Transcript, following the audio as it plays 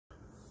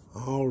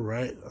All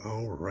right.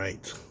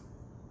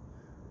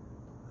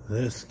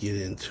 Let's get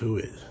into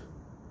it.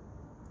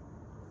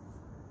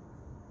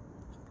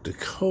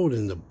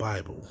 Decoding the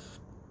Bible,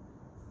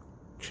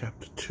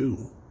 chapter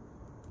 2.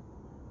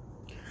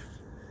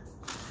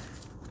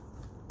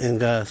 And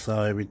God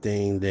saw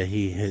everything that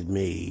he had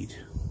made,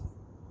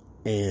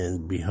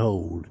 and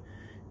behold,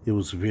 it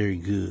was very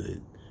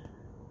good.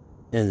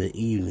 And the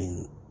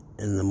evening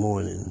and the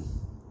morning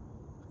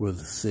were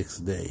the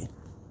sixth day.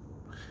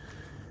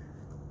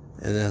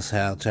 And that's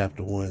how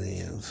chapter 1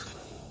 ends.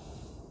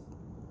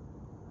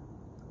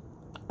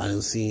 I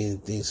didn't see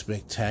anything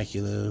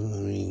spectacular. I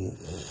mean,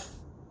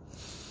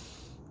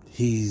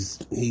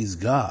 he's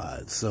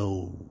God,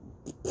 so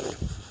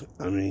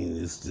I mean,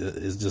 it's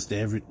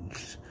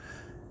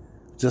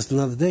just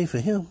another day for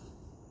him.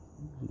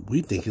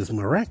 We think it's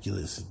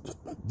miraculous,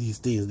 these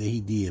things that he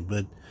did,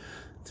 but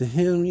to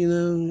him,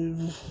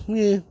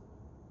 yeah.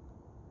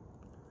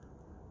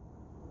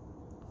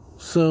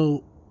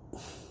 So,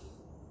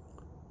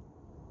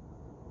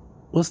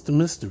 what's the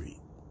mystery?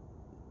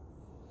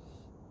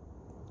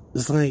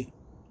 It's like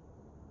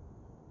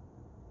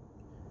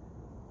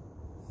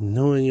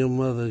knowing your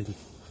mother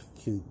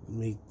can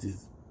make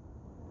this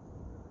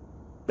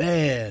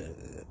bad,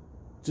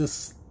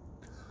 just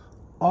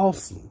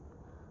awesome,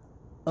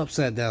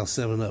 upside down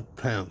 7-Up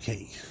pound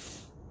cake.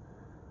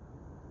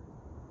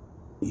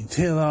 You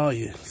tell all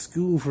your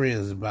school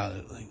friends about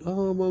it, like,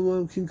 oh, my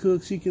mom can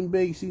cook, she can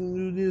bake, she can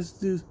do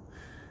this.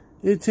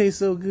 It tastes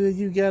so good,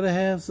 you gotta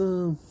have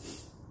some.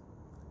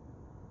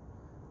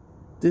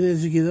 Then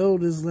as you get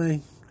older, it's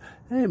like,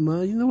 hey,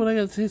 Mom, you know what I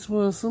got to taste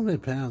for? Some of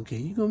that pound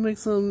cake. You gonna make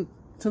some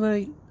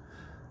tonight?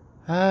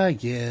 I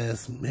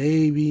guess,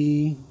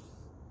 maybe.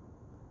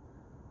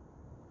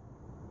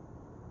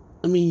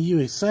 I mean,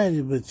 you're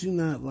excited, but you're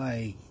not,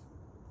 like,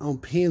 on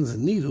pins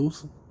and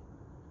needles.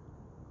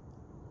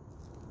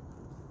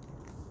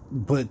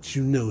 But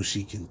you know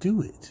she can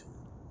do it.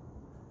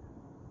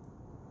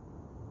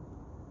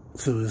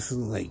 So it's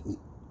like,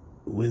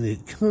 when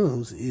it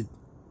comes,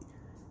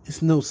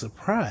 it's no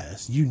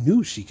surprise. You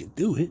knew she could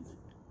do it.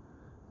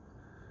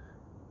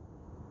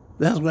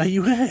 That's why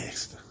you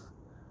asked.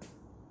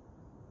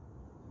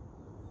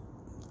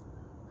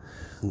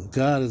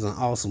 God is an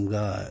awesome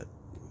God.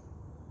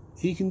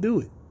 He can do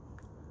it.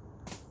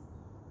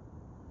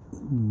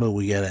 But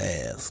we gotta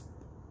ask.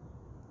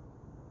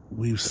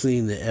 We've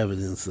seen the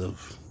evidence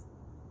of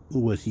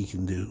what he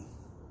can do.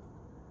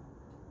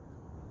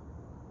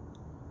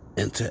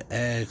 And to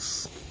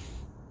ask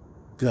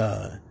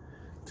God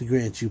to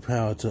grant you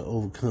power to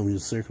overcome your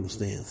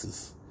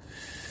circumstances.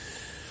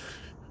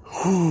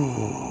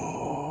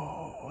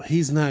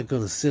 He's not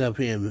going to sit up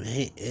here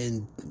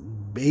and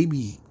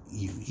baby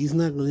you. He's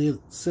not going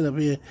to sit up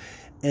here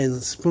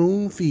and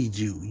spoon feed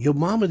you. Your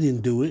mama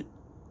didn't do it.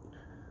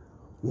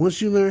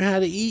 Once you learn how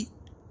to eat,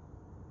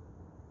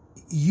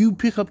 you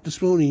pick up the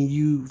spoon and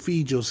you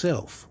feed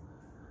yourself.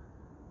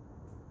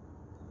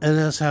 And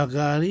that's how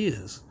God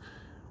is.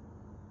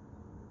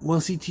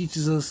 Once he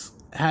teaches us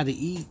how to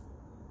eat,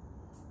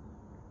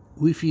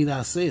 we feed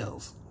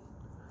ourselves.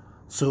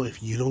 So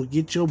if you don't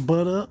get your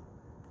butt up,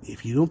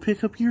 if you don't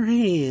pick up your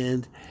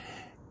hand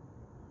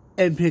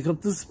and pick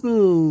up the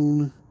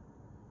spoon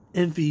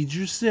and feed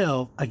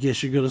yourself, I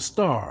guess you're going to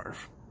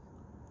starve.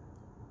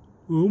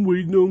 I'm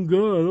waiting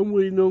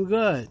on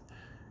God.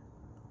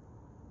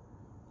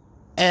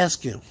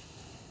 Ask him.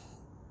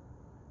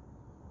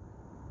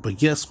 But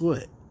guess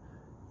what?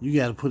 You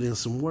got to put in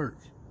some work.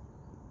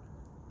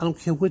 I don't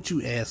care what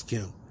you ask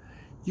him.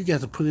 You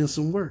got to put in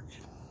some work.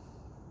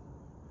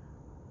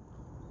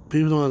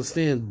 People don't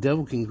understand the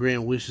devil can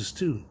grant wishes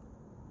too.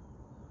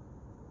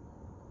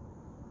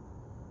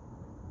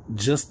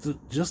 Just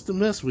to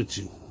mess with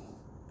you.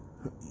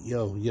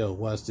 Yo,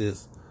 watch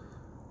this.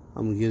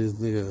 I'm gonna get this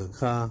nigga a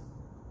car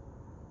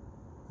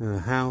and a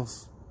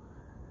house.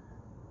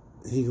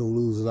 He gonna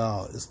lose it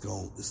all. It's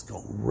gonna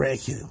wreck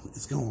him.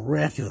 It's gonna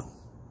wreck him.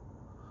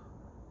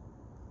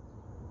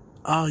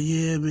 Oh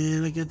yeah,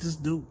 man, I got this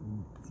dope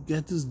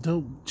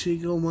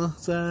chick on my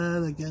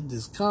side. I got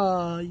this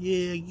car.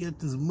 Yeah, I got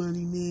this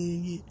money,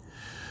 man. Yeah.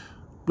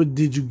 But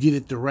did you get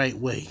it the right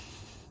way?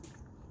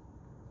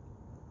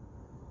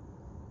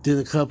 Then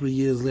a couple of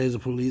years later, the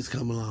police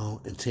come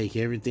along and take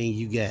everything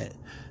you got.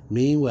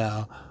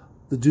 Meanwhile,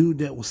 the dude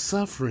that was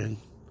suffering,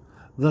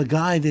 the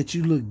guy that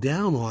you looked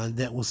down on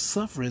that was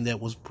suffering, that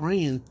was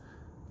praying,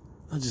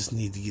 I just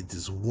need to get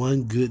this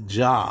one good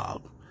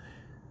job.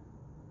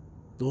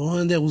 The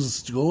one that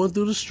was going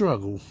through the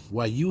struggle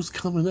while you was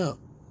coming up.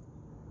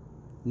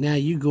 Now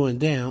you going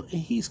down and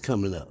he's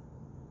coming up.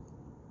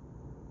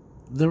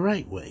 The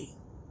right way.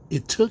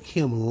 It took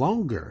him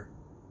longer.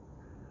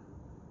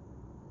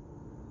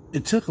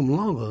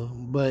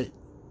 But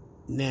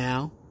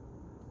now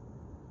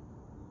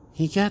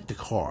he got the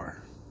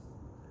car.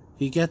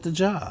 He got the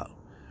job.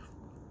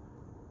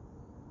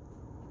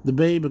 The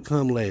babe will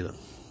come later.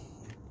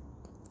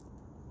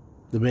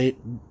 The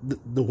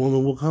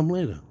woman will come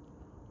later.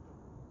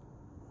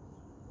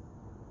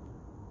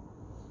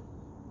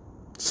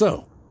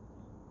 So,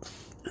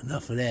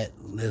 enough of that.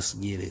 Let's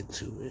get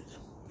into it,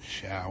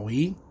 shall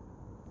we?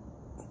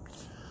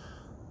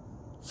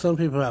 Some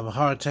people have a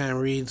hard time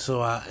reading,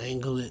 so I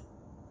angle it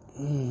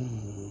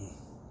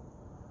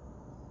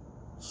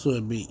so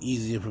it'd be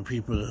easier for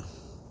people to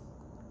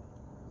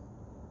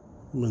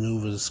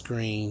maneuver the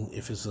screen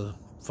if it's a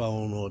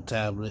phone or a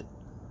tablet.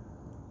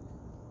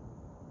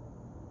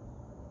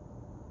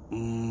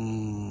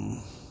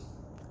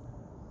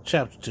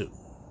 Chapter 2.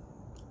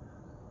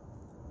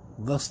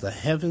 Thus the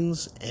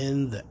heavens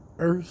and the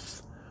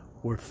earth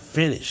were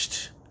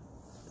finished.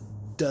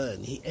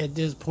 Done. At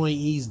this point,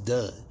 he's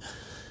done.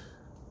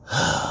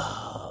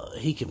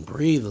 He can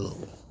breathe a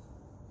little.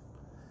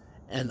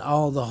 And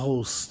all the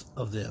host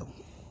of them.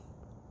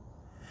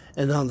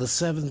 And on the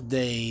seventh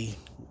day,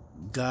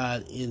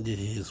 God ended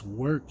his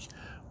work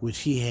which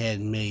he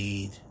had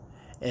made,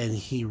 and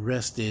he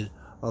rested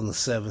on the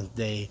seventh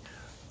day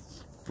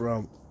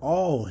from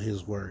all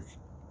his work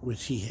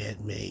which he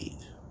had made.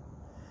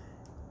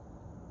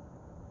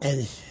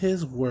 And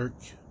his work,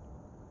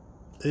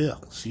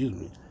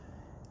 and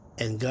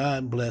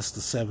God blessed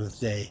the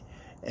seventh day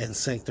and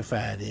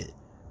sanctified it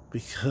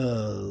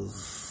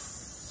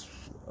because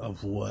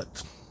of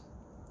what?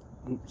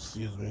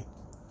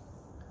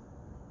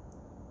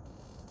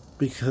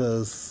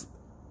 Because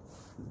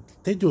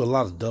they do a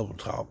lot of double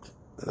talk.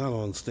 I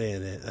don't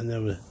understand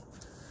that.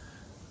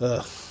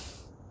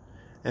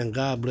 And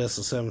God blessed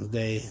the seventh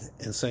day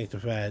and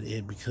sanctified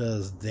it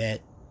because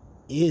that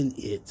in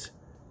it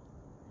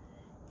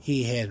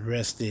he had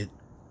rested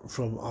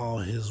from all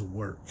his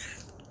work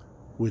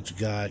which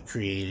God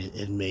created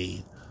and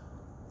made.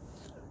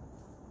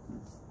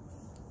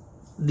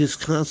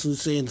 Just constantly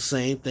saying the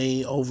same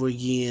thing over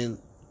again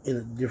in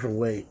a different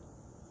way.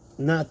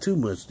 Not too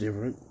much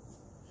different.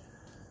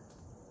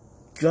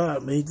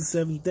 God made the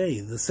seventh day.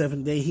 The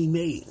seventh day he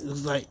made. It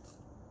was like,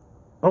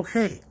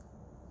 okay,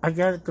 I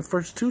got it the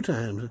first 2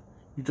 times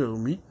you told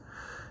me.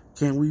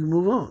 Can we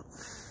move on?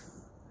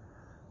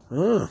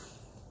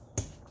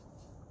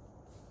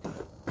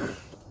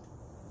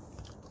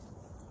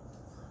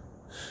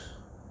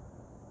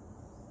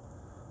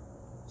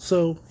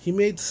 So he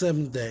made the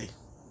seventh day.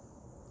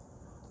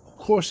 Of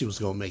course he was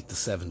going to make the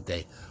seventh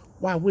day.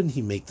 Why wouldn't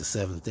he make the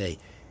seventh day?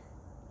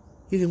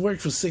 He didn't work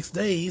for 6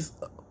 days.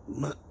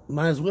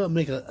 Might as well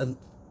make a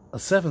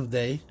seventh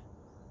day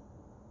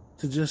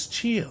to just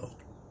chill.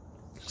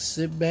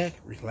 Sit back,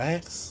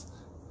 relax.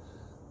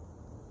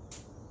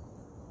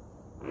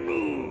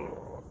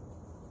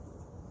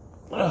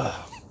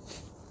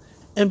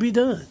 And be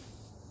done.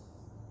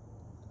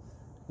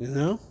 You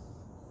know?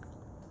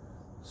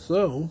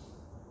 So,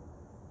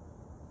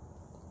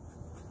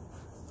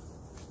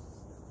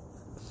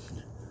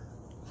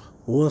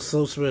 what's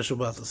so special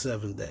about the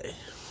seventh day?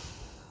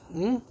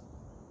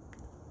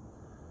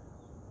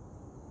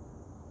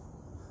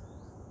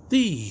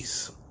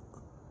 These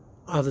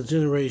are the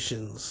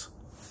generations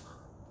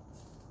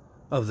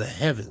of the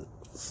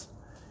heavens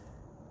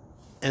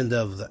and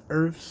of the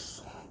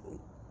earth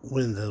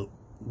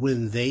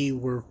when they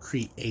were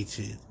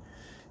created,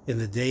 in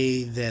the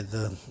day that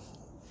the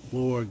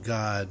Lord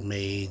God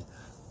made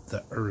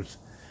the earth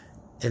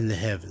and the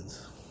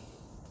heavens.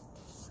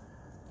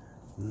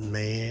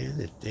 Man,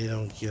 if they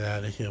don't get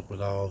out of here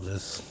with all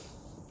this,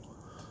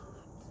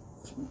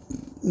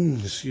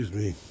 excuse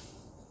me.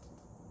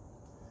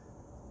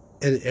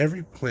 And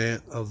every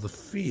plant of the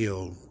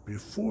field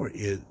before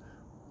it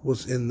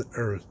was in the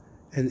earth,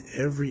 and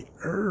every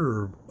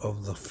herb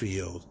of the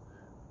field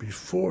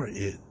before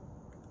it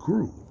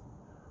grew.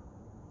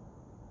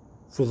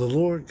 For the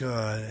Lord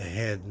God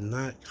had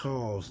not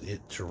caused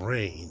it to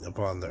rain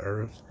upon the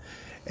earth,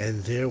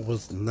 and there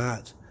was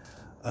not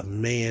a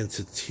man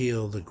to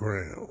till the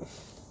ground.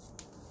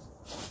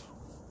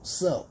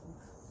 So,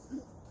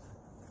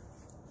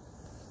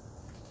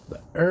 the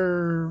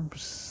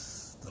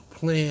herbs, the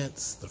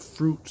plants, the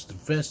fruits, the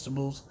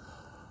vegetables,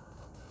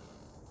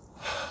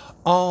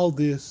 all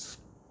this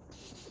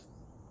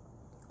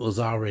was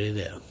already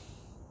there.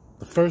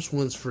 The first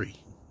one's free,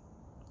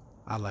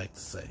 I like to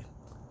say.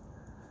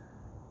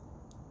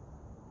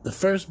 The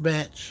first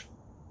batch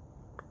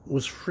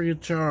was free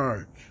of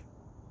charge.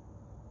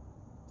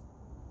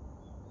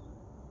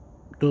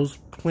 Those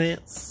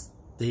plants,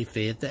 they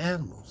fed the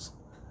animals.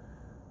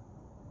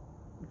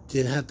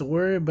 Didn't have to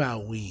worry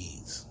about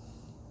weeds.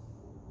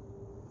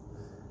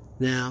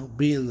 Now,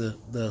 being the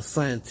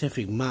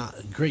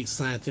great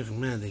scientific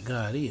mind that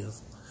God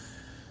is,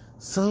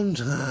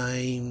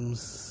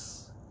 sometimes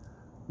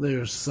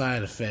there's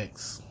side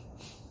effects.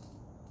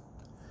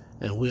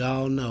 And we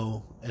all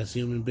know, as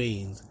human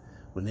beings,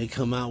 when they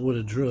come out with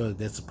a drug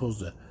that's supposed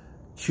to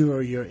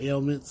cure your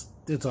ailments,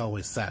 there's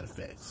always side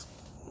effects.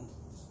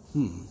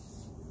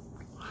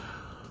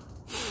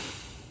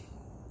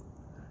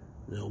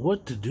 Now,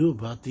 what to do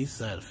about these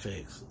side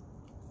effects?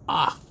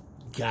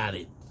 Got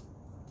it.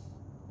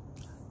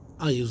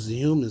 I use the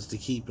humans to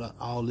keep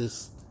all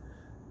this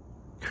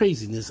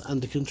craziness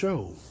under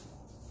control.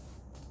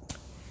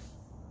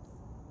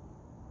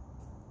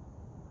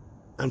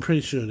 I'm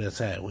pretty sure that's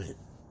how it went.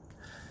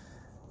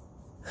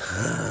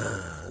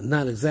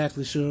 Not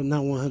exactly sure,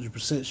 not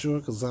 100% sure,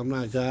 because I'm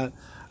not God.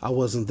 I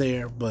wasn't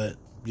there, but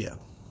yeah.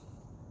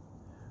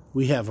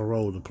 We have a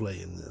role to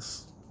play in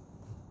this.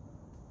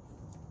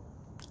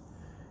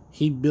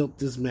 He built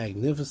this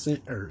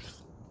magnificent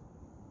earth.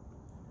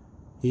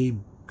 He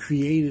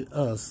created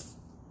us,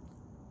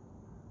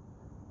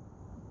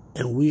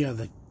 and we are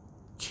the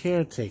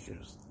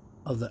caretakers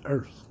of the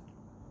earth.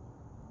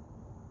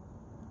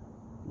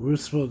 We're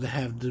supposed to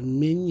have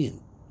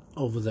dominion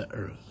over the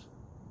earth.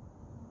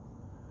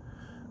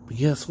 But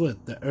guess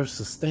what? The earth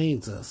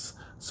sustains us.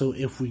 So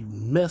if we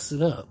mess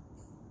it up,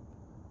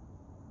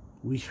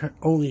 we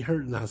only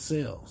hurting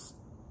ourselves.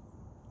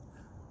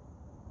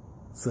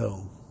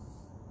 So,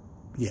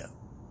 yeah.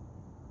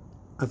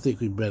 I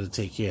think we better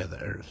take care of the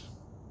earth.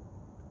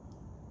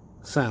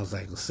 Sounds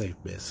like a safe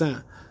bet.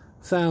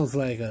 Sounds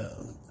like a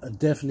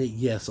definite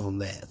yes on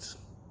that.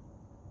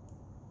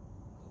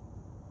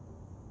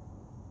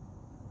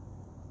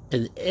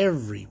 And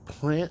every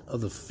plant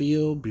of the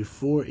field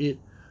before it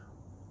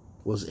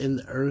was in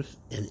the earth,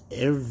 and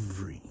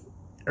every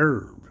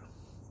herb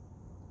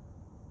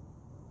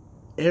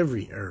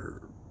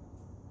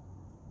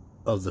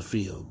of the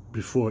field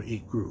before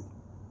it grew.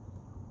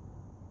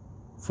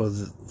 For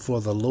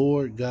the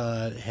Lord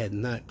God had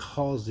not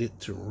caused it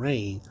to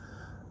rain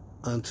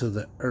unto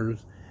the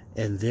earth,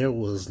 and there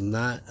was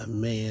not a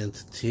man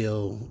to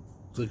till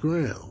the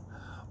ground.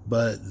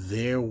 But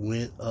there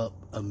went up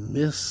a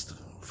mist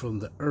from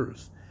the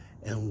earth,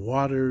 and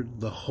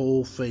watered the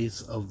whole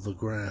face of the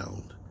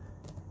ground.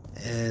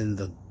 And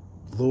the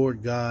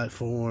Lord God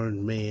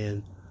formed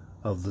man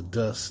of the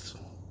dust.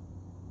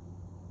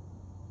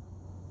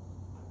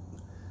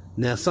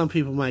 Now, some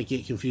people might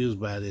get confused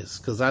by this,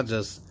 because I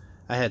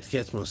had to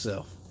catch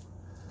myself.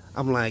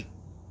 I'm like,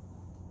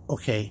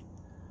 okay,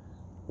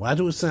 why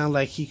do it sound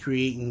like he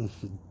creating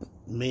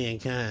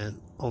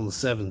mankind on the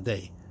seventh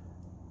day,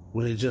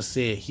 when it just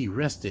said he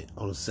rested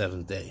on the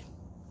seventh day?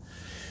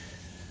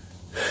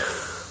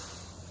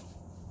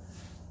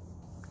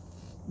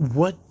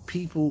 What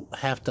people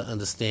have to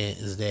understand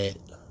is that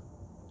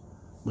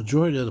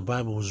majority of the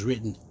Bible was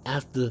written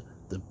after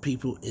the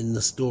people in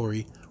the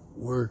story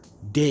were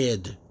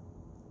dead.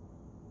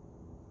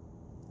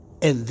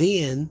 And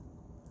then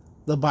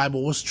the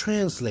Bible was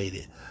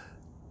translated.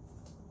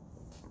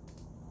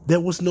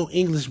 There was no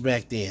English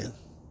back then.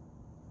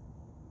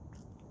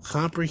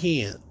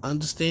 Comprehend,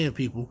 understand,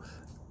 people,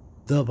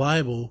 the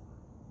Bible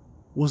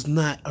was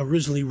not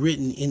originally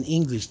written in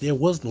English. There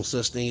was no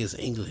such thing as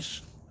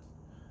English.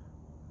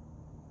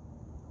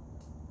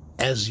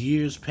 As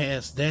years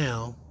passed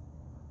down,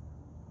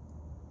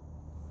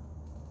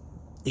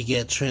 it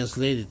got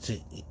translated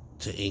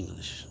to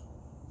English.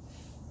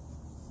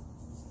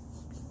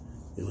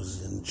 It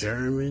was in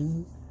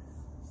German.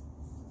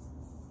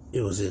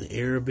 It was in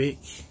Arabic.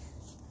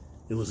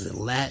 It was in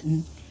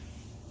Latin.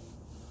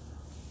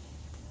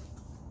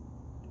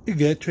 It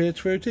got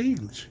transferred to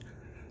English.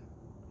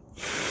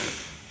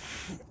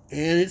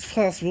 And it's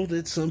possible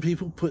that some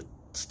people put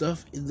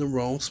stuff in the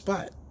wrong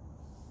spot.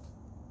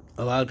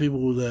 A lot of people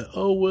were like,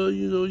 oh, well,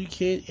 you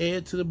can't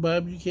add to the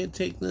Bible. You can't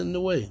take nothing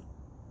away.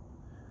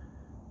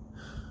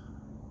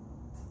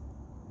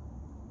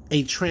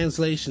 A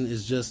translation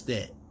is just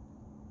that.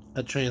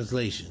 A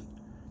translation.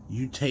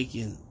 You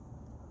taking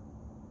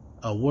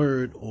a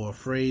word or a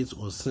phrase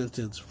or a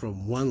sentence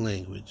from one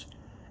language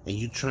and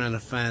you trying to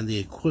find the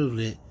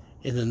equivalent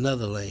in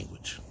another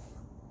language.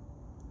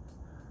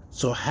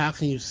 So how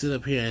can you sit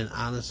up here and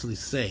honestly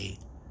say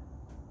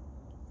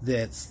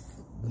that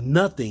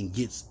nothing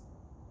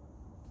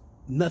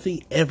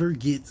ever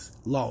gets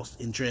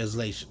lost in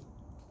translation?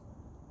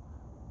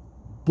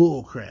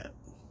 Bull crap.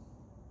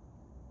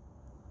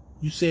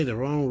 You say the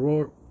wrong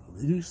word.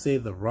 You say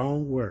the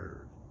wrong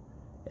word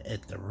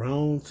at the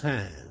wrong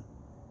time,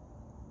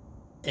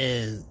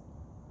 and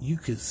you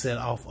could set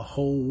off a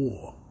whole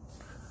war.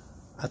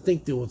 I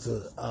think there was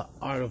an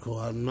article,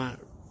 I'm not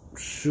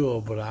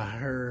sure, but I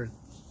heard,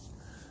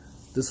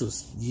 this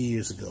was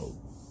years ago,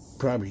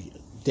 probably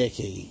a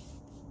decade,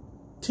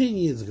 10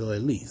 years ago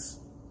at least.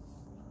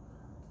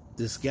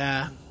 This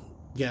guy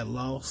got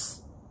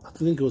lost. I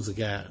think it was a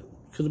guy,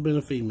 could have been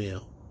a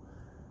female.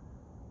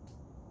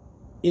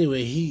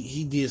 Anyway,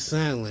 he did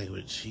sign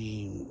language.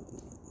 He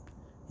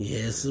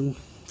had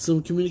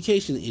some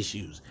communication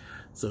issues,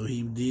 so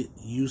he did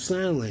use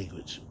sign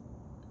language.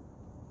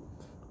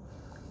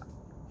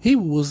 He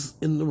was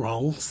in the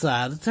wrong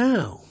side of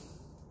town.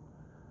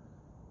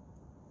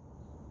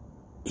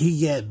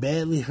 He got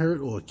badly hurt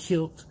or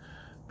killed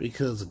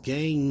because a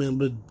gang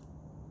member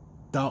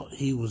thought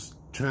he was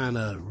trying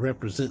to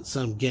represent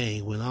some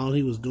gang when all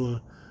he was doing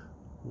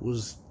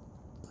was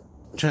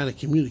trying to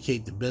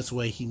communicate the best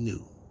way he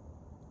knew.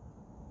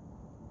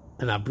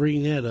 And I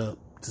bring that up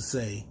to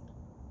say,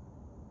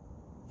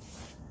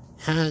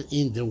 how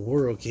in the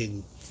world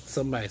can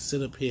somebody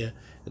sit up here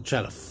and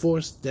try to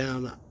force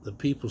down the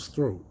people's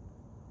throat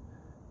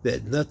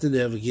that nothing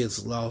ever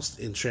gets lost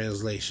in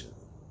translation?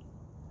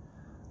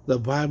 The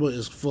Bible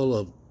is full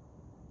of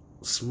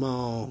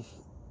small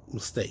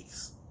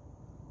mistakes.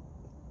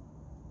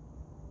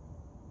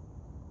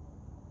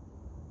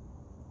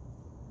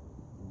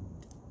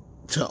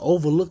 to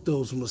overlook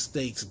those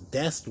mistakes,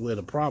 that's where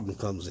the problem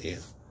comes in.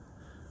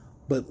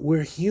 But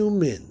we're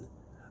human.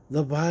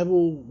 The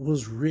Bible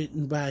was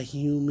written by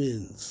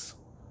humans.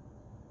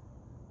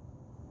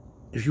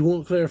 If you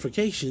want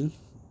clarification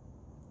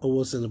of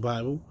what's in the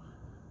Bible,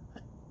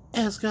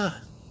 ask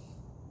God.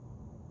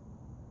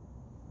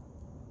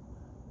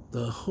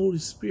 The Holy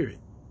Spirit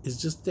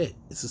is just that.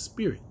 It's a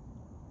spirit.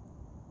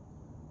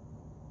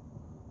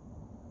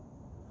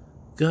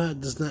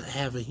 God does not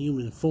have a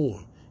human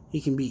form.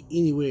 He can be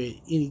anywhere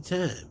at any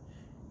time.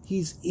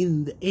 He's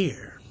in the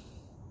air.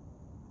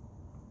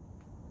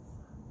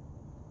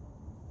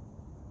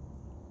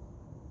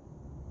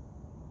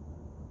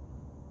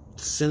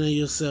 Center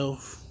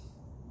yourself.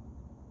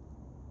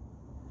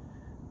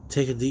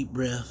 Take a deep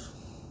breath.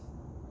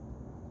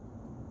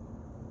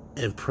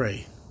 And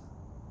pray.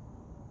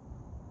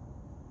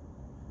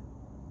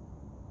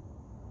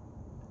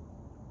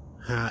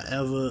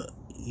 However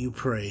you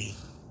pray,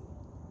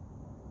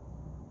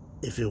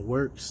 if it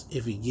works,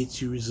 if it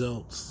gets you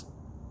results,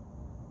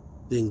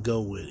 then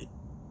go with it.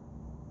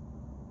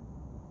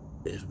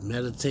 If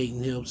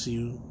meditating helps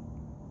you,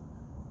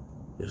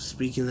 if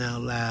speaking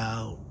out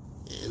loud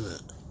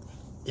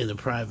in a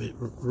private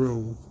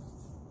room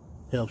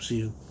helps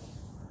you,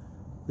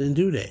 then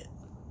do that.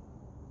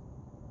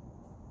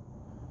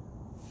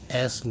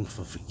 Asking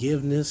for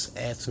forgiveness,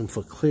 asking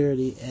for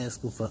clarity,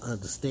 asking for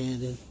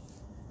understanding.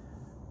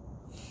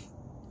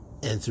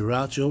 And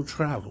throughout your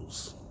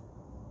travels,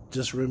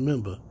 just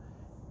remember,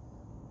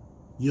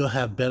 you'll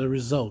have better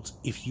results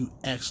if you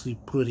actually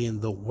put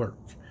in the work.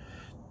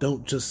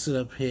 Don't just sit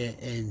up here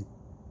and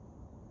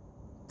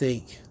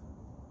think,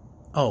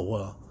 oh,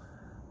 well,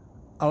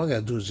 all I got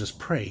to do is just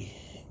pray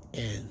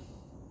and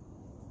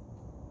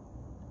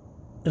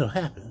it'll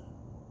happen.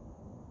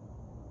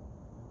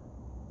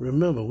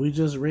 Remember, we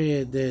just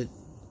read that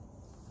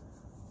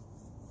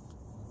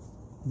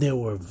there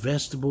were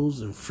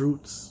vegetables and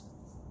fruits,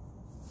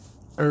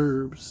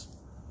 herbs,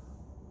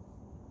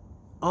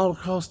 all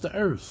across the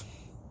earth.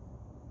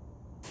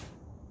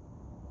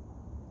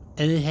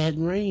 And it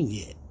hadn't rained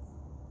yet.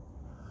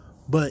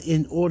 But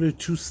in order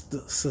to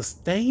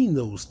sustain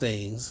those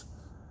things,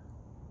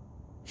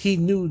 he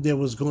knew there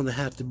was going to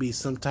have to be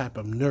some type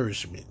of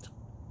nourishment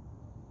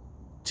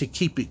to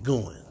keep it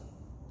going.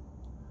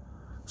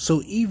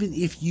 So even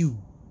if you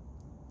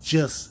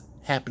just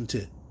happen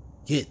to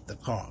get the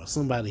car,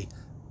 somebody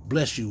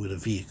bless you with a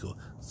vehicle,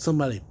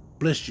 somebody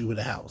bless you with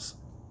a house,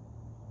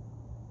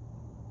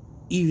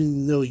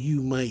 even though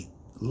you might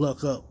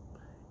luck up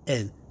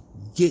and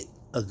get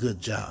a good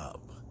job,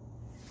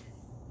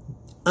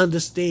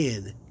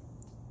 understand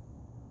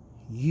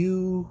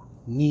you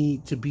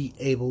need to be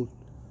able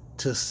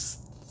to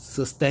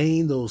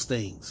sustain those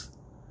things.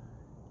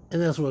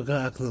 And that's where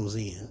God comes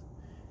in.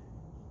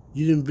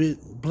 You didn't be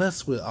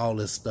blessed with all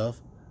this stuff,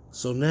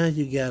 so now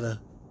you gotta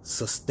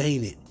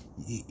sustain it.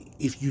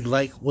 If you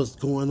like what's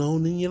going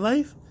on in your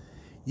life,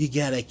 you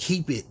gotta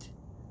keep it.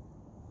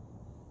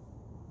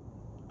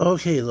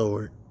 Okay,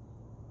 Lord,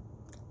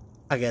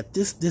 I got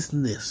this,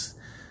 and this.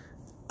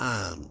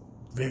 I'm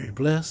very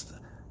blessed.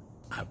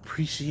 I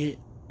appreciate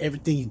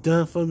everything you've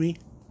done for me.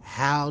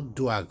 How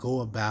do I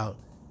go about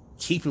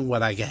keeping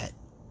what I got?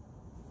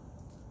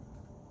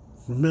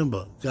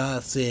 Remember,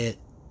 God said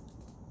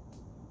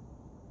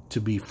to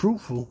be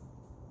fruitful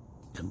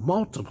and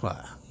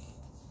multiply.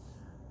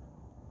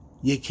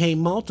 You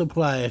can't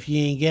multiply if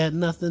you ain't got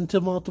nothing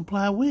to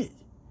multiply with.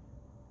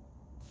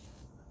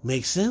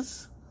 Make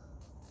sense?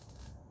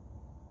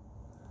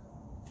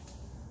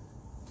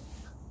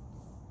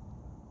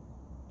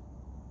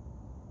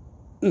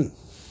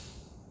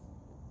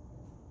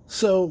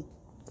 So,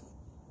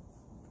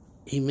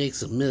 he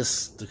makes a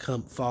mist to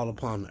come fall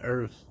upon the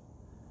earth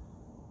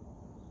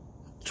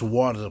to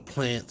water the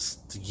plants,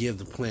 to give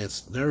the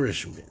plants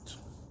nourishment.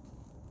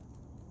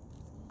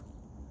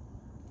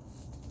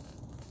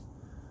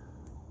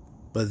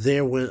 But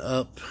there went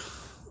up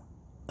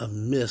a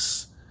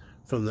mist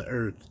from the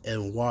earth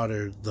and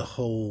watered the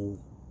whole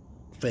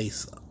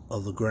face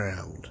of the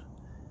ground.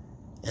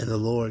 And the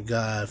Lord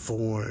God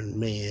formed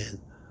man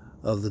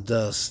of the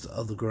dust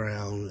of the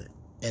ground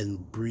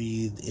and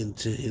breathed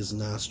into his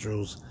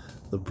nostrils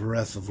the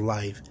breath of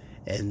life,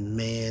 and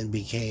man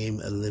became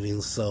a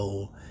living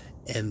soul.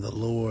 And the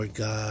Lord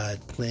God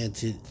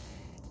planted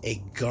a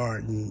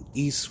garden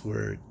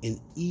eastward in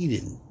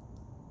Eden,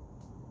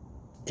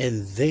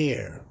 and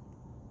there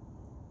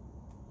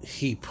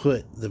he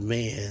put the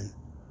man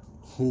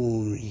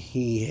whom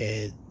he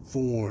had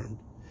formed,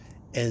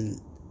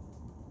 and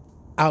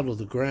out of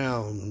the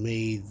ground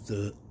made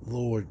the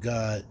Lord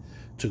God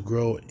to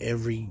grow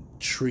every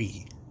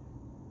tree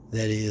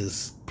that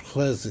is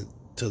pleasant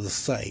to the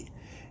sight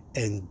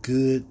and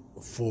good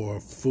for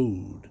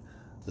food,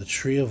 the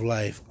tree of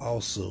life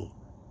also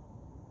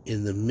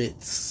in the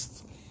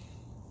midst.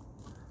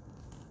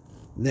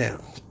 Now,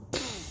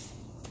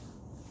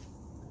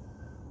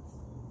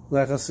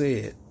 like I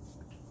said,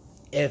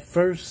 at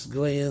first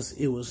glance,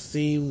 it would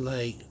seem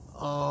like,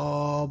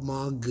 oh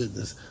my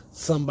goodness,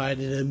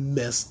 somebody that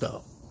messed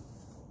up.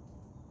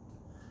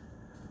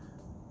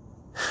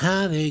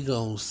 How they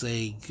gonna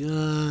say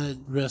God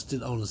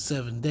rested on the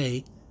seventh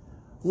day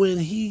when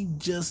he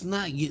just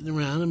not getting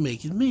around to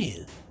making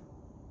man?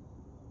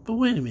 But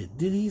wait a minute,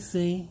 did he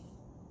say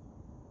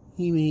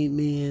he made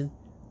man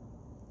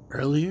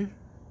earlier?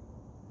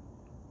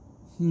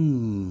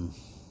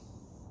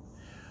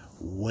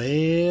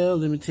 Well,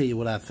 let me tell you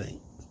what I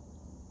think.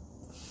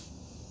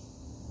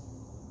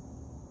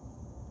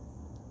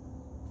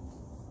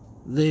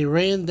 They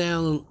ran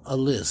down a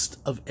list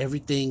of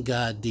everything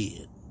God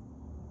did.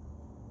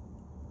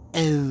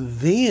 And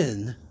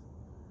then,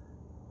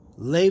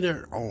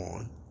 later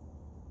on,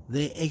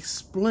 they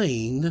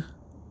explained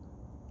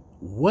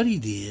what he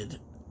did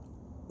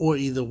or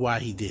either why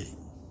he did it.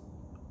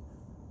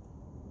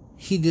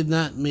 He did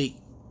not make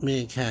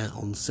mankind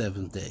on the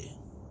seventh day.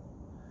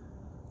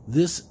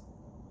 This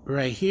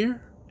right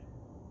here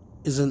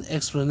is an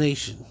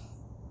explanation.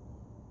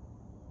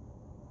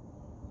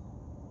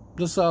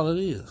 That's all it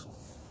is.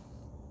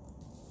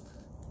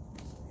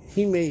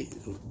 He made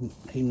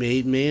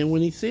man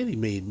when he said he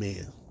made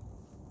man.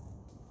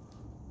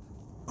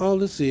 All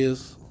this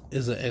is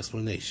an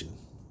explanation.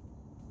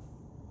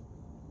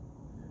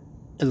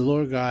 And the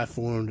Lord God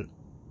formed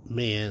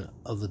man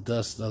of the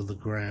dust of the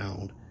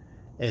ground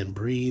and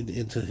breathed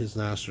into his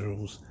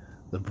nostrils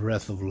the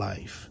breath of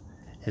life.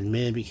 And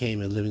man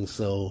became a living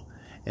soul.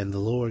 And the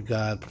Lord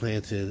God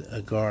planted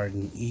a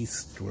garden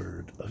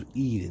eastward of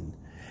Eden.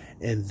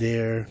 And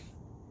there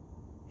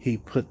he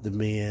put the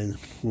man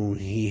whom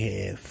he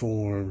had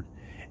formed.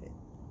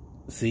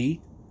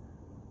 See?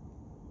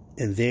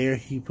 And there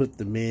he put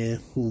the man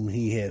whom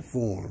he had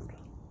formed.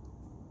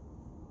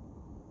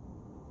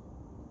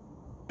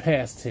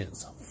 Past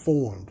tense,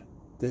 formed.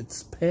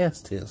 That's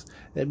past tense.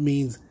 That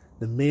means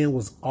the man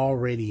was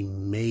already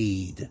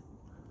made.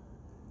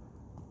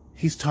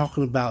 He's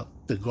talking about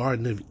the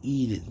Garden of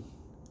Eden.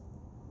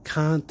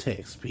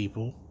 Context,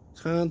 people.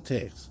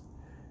 Context.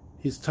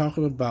 He's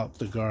talking about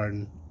the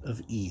Garden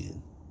of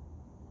Eden.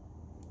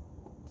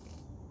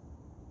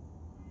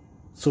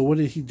 So what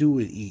did he do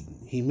with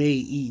Eden? He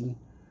made Eden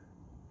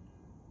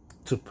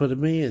to put a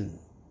man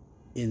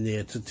in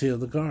there to till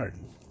the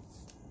garden.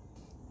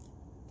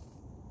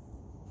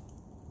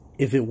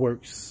 If it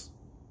works,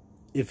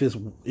 if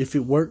it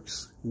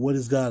works, what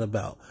is God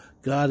about?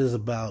 God is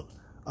about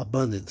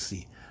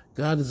abundancy.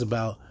 God is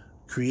about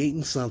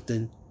creating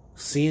something,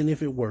 seeing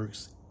if it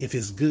works, if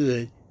it's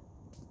good,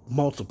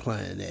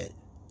 multiplying that.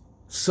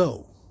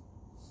 So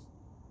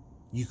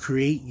you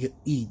create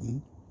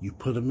Eden. You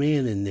put a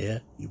man in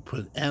there, you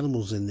put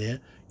animals in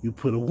there, you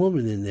put a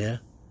woman in there,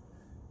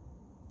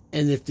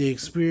 and if the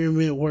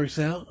experiment works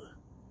out,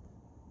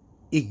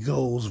 it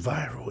goes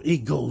viral.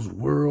 It goes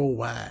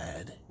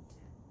worldwide.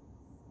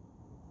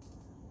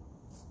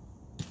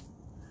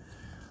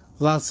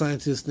 A lot of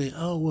scientists think,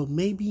 oh, well,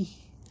 maybe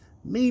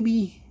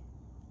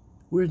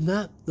we're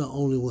not the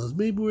only ones.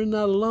 Maybe we're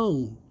not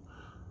alone.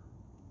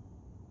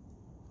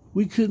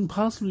 We couldn't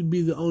possibly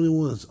be the only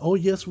ones. Oh,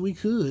 yes, we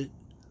could.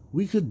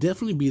 We could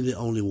definitely be the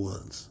only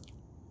ones.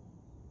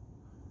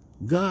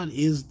 God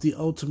is the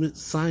ultimate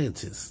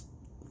scientist.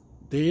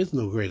 There is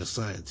no greater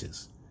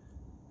scientist.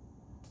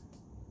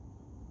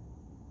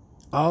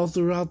 All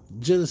throughout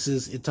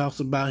Genesis, it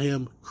talks about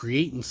him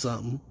creating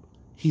something.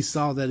 He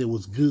saw that it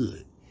was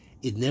good.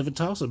 It never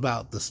talks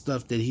about the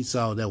stuff that he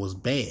saw that was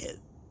bad.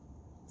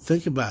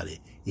 Think about it.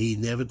 He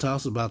never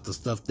talks about the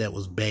stuff that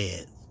was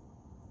bad.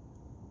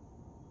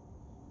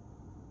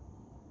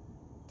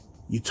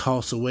 You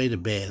toss away the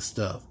bad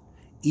stuff.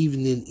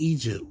 Even in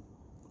Egypt,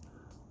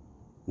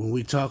 when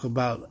we talk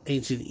about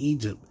ancient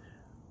Egypt,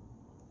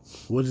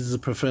 what does the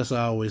professor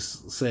always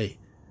say?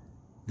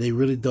 They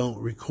really don't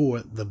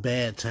record the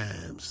bad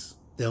times.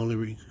 They only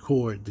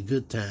record the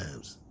good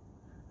times.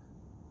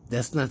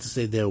 That's not to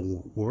say there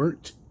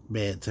weren't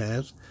bad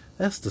times.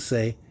 That's to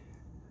say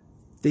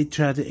they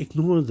tried to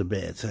ignore the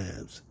bad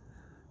times.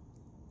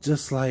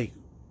 Just like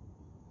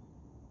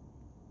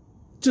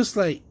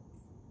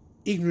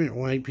ignorant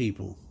white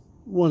people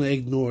want to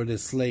ignore that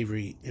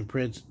slavery and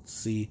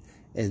prejudice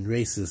and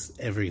racism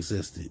ever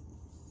existed.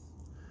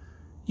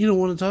 You don't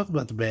want to talk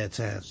about the bad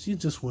times. You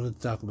just want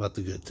to talk about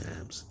the good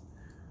times.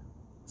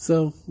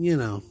 So,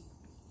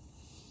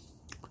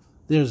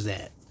 there's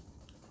that.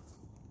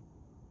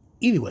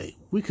 Anyway,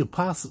 we could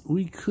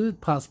possibly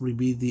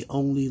be the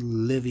only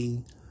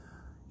living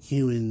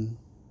humanoids,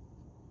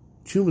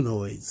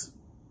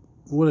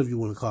 whatever you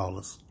want to call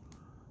us.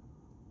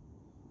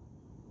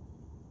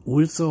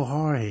 We're so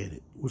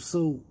hard-headed. We're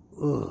so,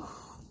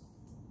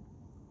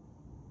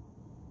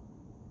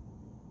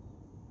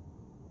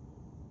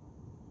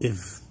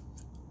 If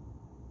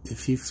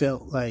he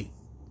felt like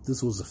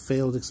this was a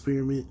failed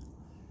experiment,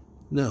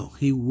 no,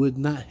 he would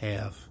not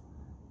have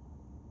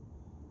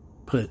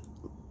put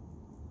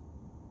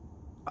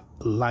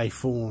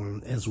life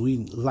as we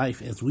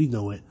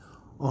know it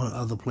on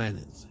other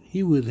planets.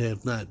 He would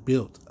have not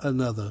built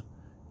another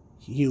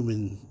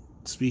human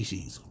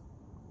species.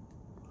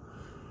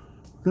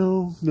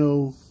 No.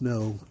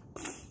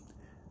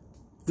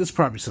 There's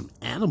probably some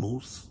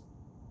animals.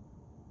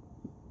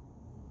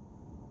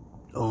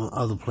 on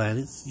other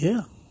planets.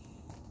 Yeah.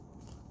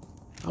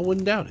 I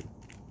wouldn't doubt it.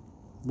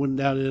 Wouldn't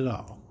doubt it at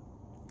all.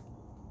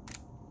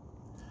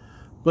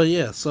 But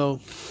yeah, so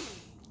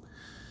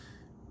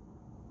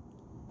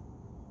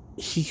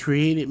he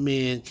created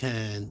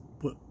mankind.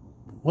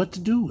 What to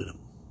do with him?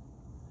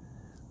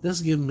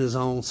 Let's give him his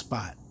own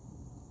spot.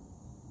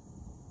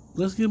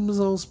 Let's give him his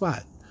own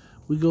spot.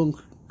 We're going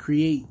to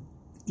create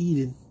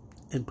Eden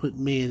and put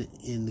man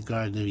in the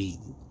Garden of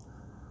Eden.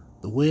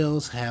 The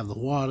whales have the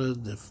water.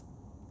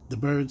 The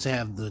birds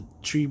have the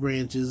tree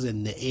branches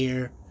and the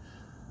air.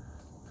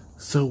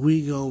 So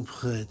we're going to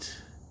put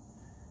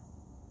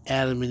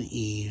Adam and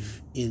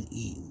Eve in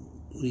Eden.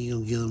 We're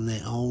going to give them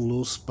their own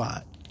little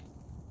spot.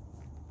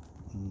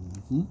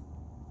 And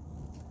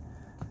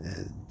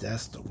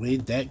that's the way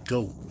that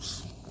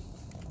goes.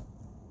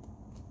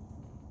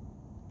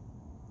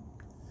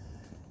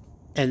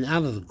 And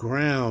out of the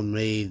ground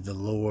made the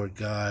Lord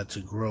God to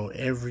grow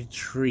every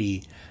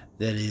tree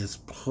that is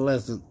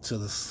pleasant to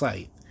the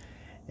sight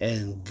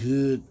and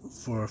good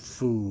for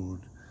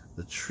food,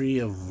 the tree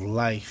of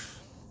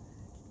life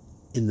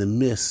in the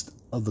midst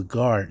of the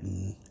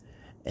garden,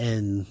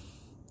 and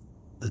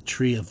the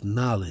tree of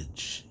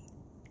knowledge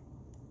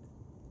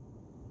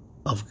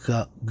of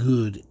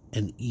good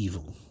and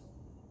evil.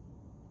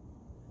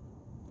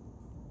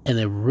 And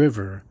a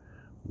river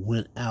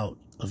went out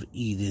of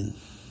Eden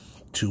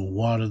to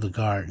water the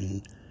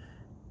garden,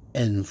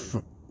 and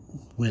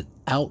went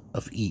out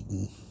of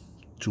Eden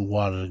to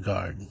water the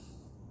garden.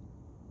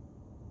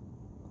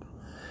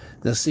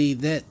 Now see,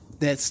 that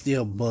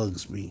still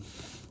bugs me,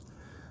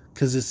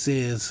 because it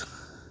says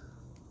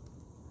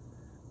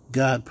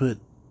God put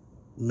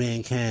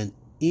mankind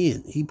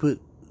in. He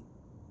put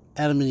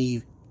Adam and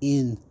Eve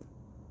in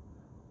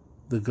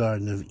the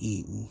Garden of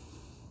Eden.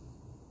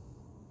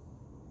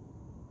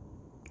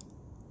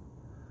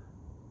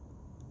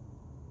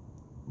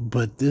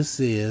 But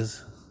this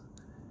is,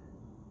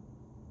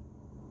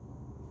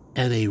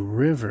 and a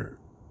river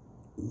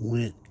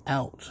went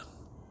out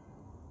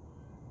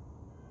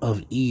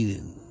of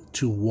Eden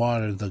to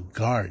water the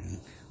garden.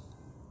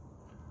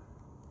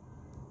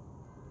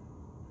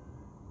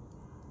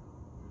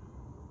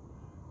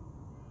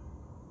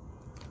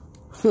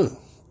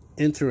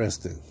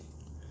 Interesting.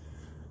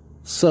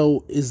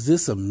 So is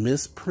this a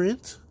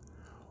misprint,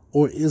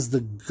 or is the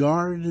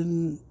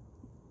Garden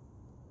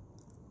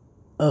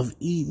of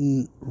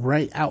Eden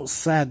right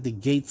outside the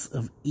gates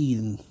of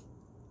Eden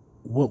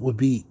what would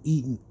be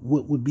Eden,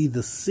 what would be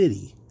the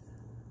city,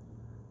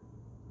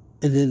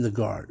 and then the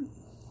garden?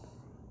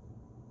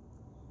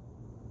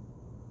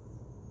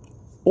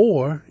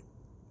 Or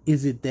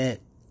is it that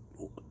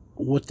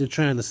what they're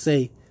trying to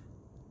say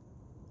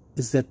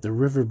is that the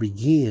river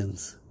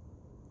begins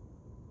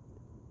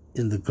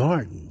in the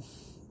Garden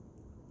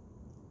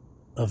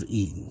of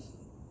Eden?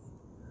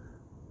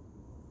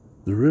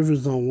 The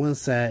river's on one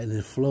side and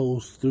it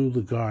flows through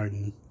the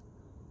garden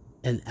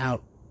and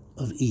out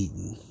of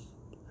Eden.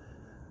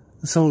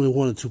 It's only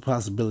one or two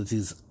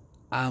possibilities.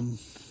 I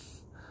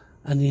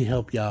need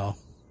help, y'all.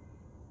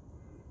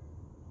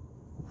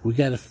 We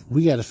gotta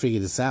figure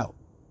this out.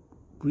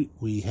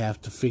 We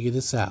have to figure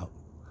this out.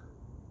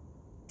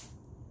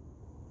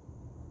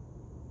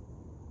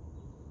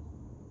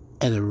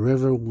 And the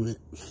river went.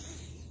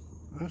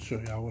 I'll show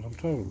y'all what I'm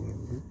talking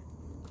about.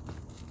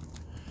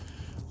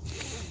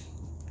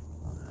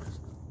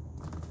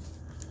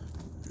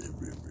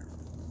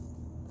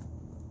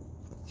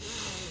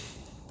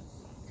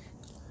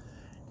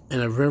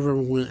 And a river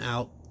went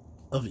out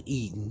of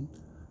Eden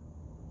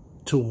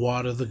to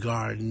water the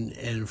garden,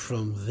 and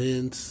from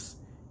thence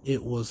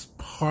it was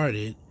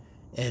parted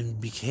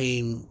and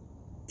became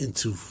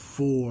into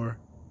 4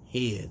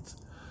 heads.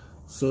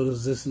 So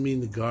does this mean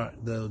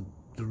the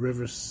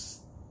river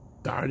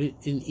started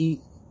in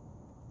Eden,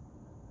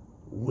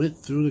 went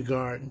through the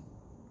garden,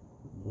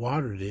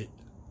 watered it,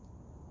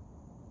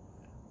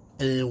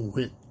 and then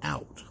went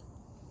out?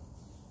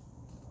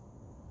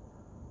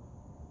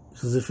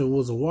 Because if it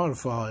was a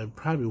waterfall, it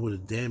probably would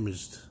have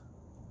damaged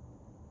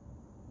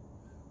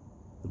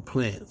the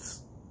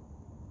plants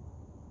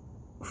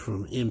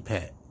from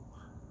impact.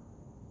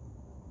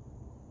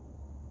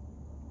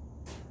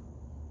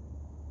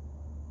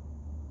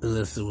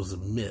 Unless it was a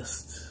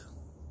mist.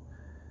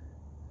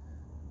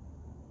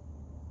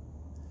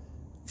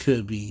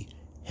 Could be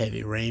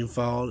heavy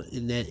rainfall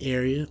in that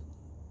area.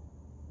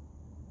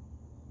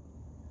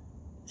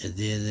 And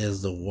then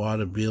as the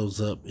water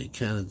builds up, it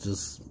kind of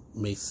just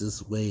makes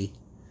its way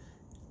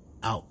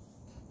out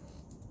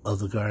of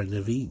the Garden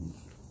of Eden.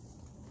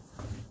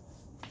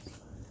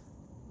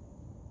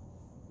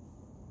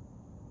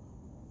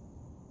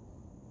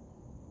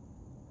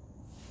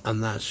 I'm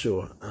not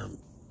sure.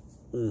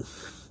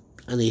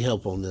 I need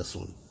help on this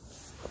one.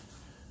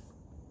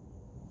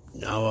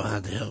 Y'all will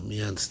have to help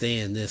me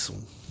understand this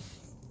one.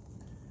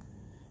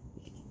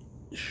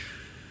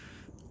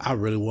 I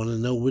really want to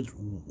know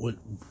what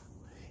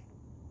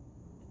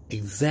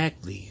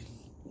exactly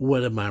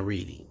what am I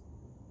reading?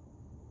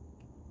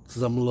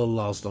 Because I'm a little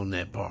lost on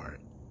that part.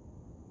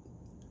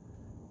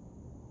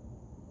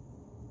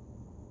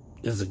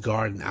 Is the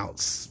garden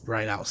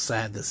right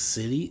outside the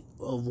city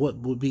of what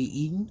would be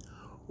Eden?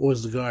 Or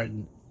is the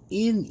garden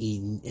in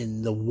Eden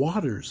and the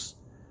waters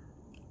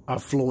are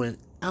flowing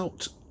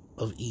out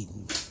of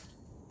Eden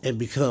and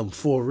become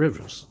 4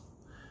 rivers?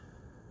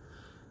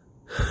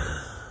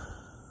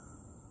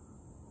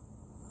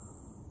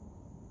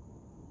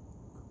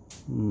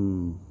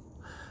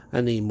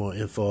 I need more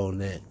info on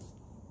that.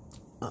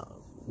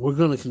 We're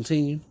going to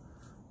continue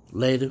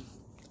later.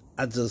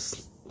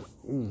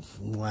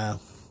 Wow.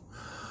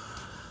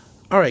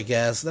 All right,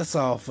 guys, that's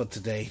all for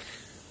today.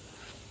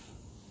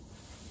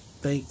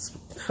 Thanks for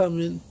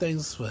coming.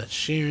 Thanks for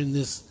sharing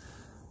this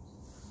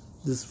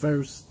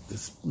verse,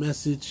 this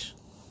message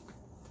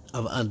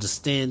of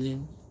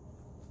understanding.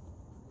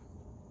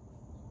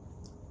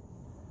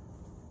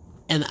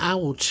 And I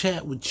will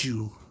chat with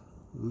you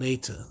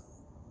later.